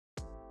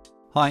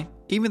Hi,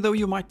 even though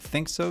you might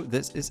think so,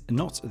 this is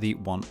not the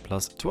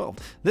OnePlus 12.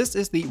 This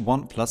is the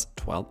OnePlus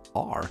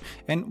 12R.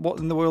 And what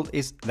in the world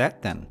is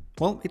that then?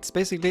 Well, it's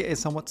basically a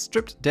somewhat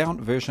stripped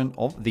down version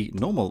of the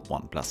normal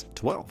OnePlus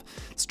 12.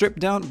 Stripped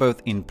down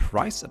both in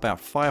price, about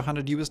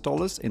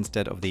 $500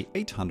 instead of the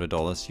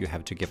 $800 you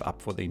have to give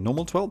up for the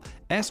normal 12,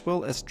 as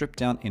well as stripped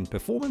down in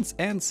performance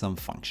and some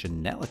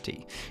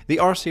functionality. The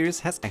R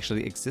series has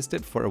actually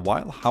existed for a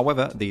while,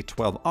 however, the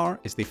 12R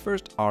is the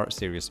first R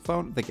series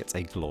phone that gets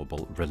a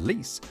global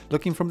release.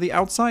 Looking from the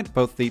outside,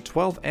 both the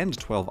 12 and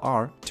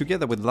 12R,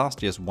 together with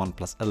last year's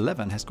OnePlus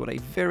 11, has got a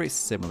very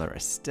similar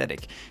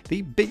aesthetic.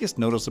 The biggest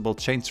noticeable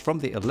change from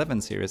the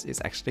 11 series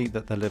is actually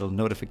that the little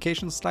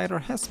notification slider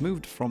has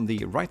moved from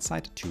the right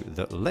side to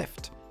the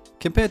left.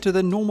 Compared to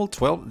the normal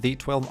 12, the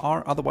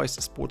 12R otherwise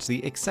sports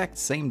the exact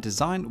same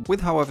design,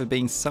 with however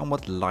being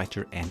somewhat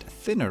lighter and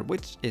thinner,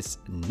 which is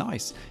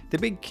nice. The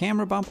big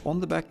camera bump on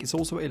the back is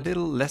also a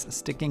little less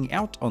sticking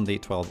out on the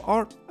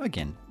 12R,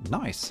 again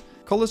nice.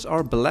 Colors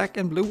are black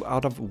and blue,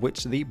 out of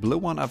which the blue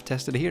one I've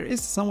tested here is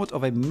somewhat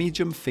of a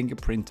medium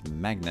fingerprint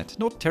magnet.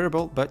 Not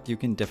terrible, but you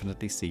can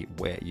definitely see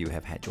where you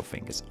have had your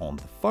fingers on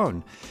the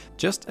phone.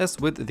 Just as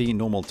with the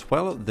normal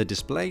 12, the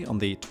display on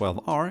the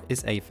 12R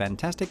is a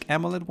fantastic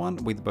AMOLED one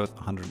with both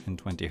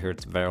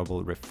 120Hz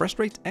variable refresh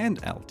rate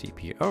and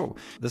LTPO.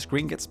 The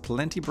screen gets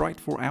plenty bright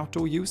for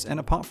outdoor use,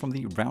 and apart from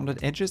the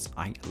rounded edges,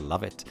 I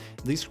love it.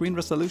 The screen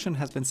resolution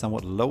has been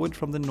somewhat lowered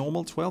from the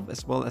normal 12,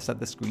 as well as that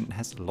the screen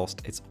has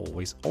lost its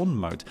always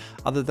on mode.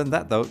 Other than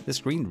that though, the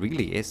screen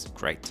really is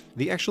great.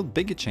 The actual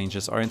bigger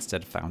changes are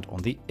instead found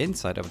on the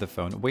inside of the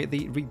phone, where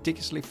the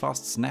ridiculously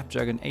fast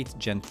Snapdragon 8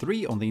 Gen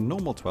 3 on the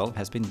normal 12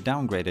 has been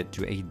downgraded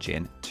to a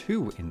Gen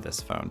 2 in this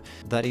phone.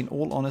 That in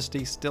all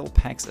honesty still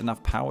packs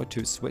enough power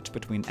to switch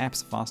between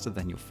apps faster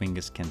than your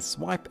fingers can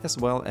swipe, as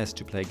well as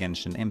to play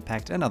Genshin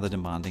Impact and other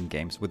demanding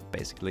games with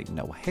basically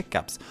no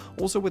hiccups,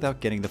 also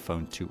without getting the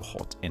phone too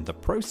hot in the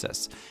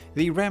process.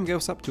 The RAM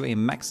goes up to a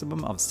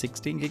maximum of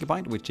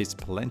 16GB, which is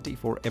plenty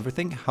for everything.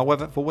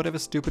 However, for whatever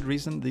stupid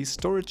reason, the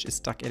storage is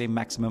stuck at a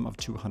maximum of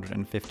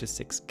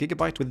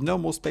 256GB, with no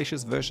more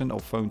spacious version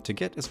of phone to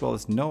get, as well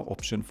as no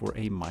option for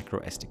a micro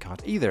SD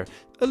card either.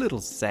 A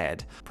little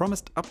sad.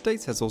 Promised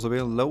updates has also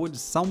been lowered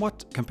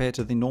somewhat compared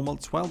to the normal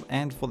 12,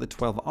 and for the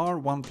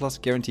 12R,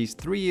 OnePlus guarantees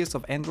 3 years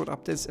of Android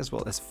updates as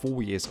well as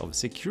 4 years of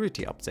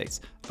security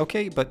updates.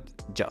 Okay, but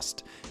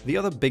just. The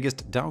other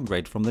biggest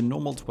downgrade from the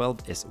normal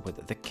 12 is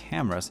with the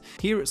cameras.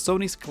 Here,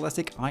 Sony's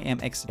classic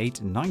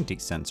IMX890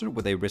 sensor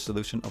with a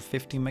resolution of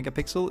 15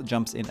 megapixel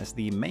jumps in as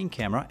the main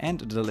camera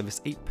and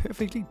delivers a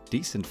perfectly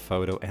decent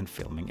photo and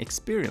filming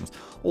experience,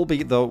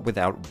 albeit though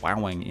without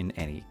wowing in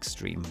any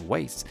extreme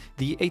ways.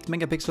 The 8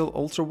 megapixel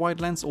ultra-wide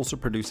lens also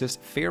produces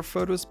fair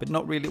photos, but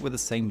not really with the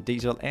same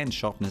detail and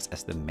sharpness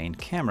as the main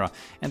camera,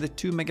 and the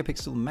 2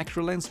 megapixel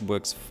macro lens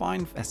works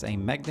fine as a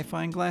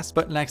magnifying glass,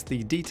 but lacks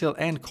the detail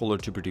and color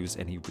to produce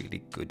any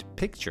really good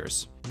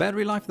pictures.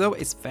 Battery life though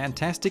is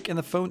fantastic, and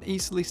the phone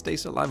easily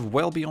stays alive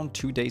well beyond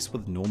 2 days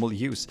with normal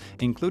use.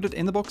 Included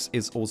in the box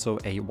is also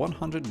a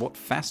 100-watt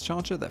fast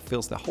charger that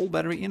fills the whole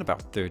battery in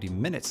about 30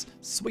 minutes.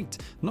 Sweet.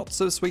 Not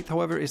so sweet,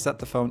 however, is that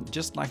the phone,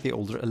 just like the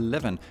older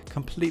 11,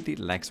 completely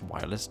lacks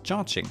wireless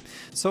charging.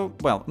 So,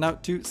 well, now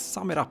to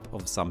sum it up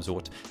of some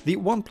sort, the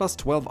OnePlus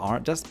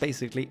 12R does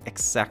basically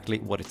exactly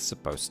what it's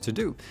supposed to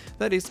do.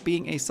 That is,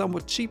 being a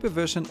somewhat cheaper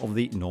version of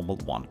the normal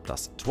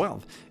OnePlus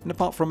 12. And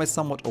apart from a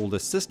somewhat older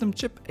system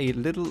chip, a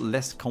little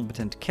less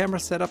competent camera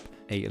setup,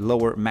 a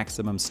lower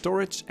maximum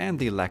storage, and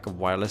the lack of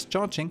wireless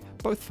charging,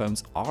 both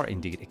phones are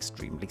indeed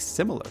extremely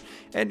similar.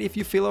 And if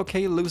you feel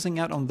okay losing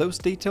out on those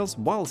details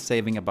while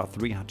saving about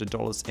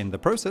 $300 in the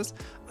process,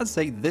 I'd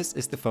say this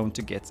is the phone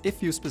to get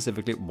if you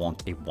specifically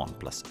want a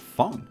OnePlus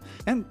phone.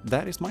 And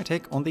that is my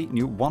take on the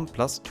new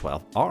OnePlus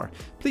 12R.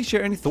 Please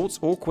share any thoughts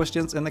or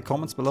questions in the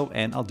comments below,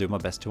 and I'll do my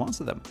best to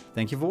answer them.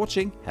 Thank you for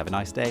watching, have a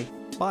nice day,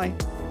 bye!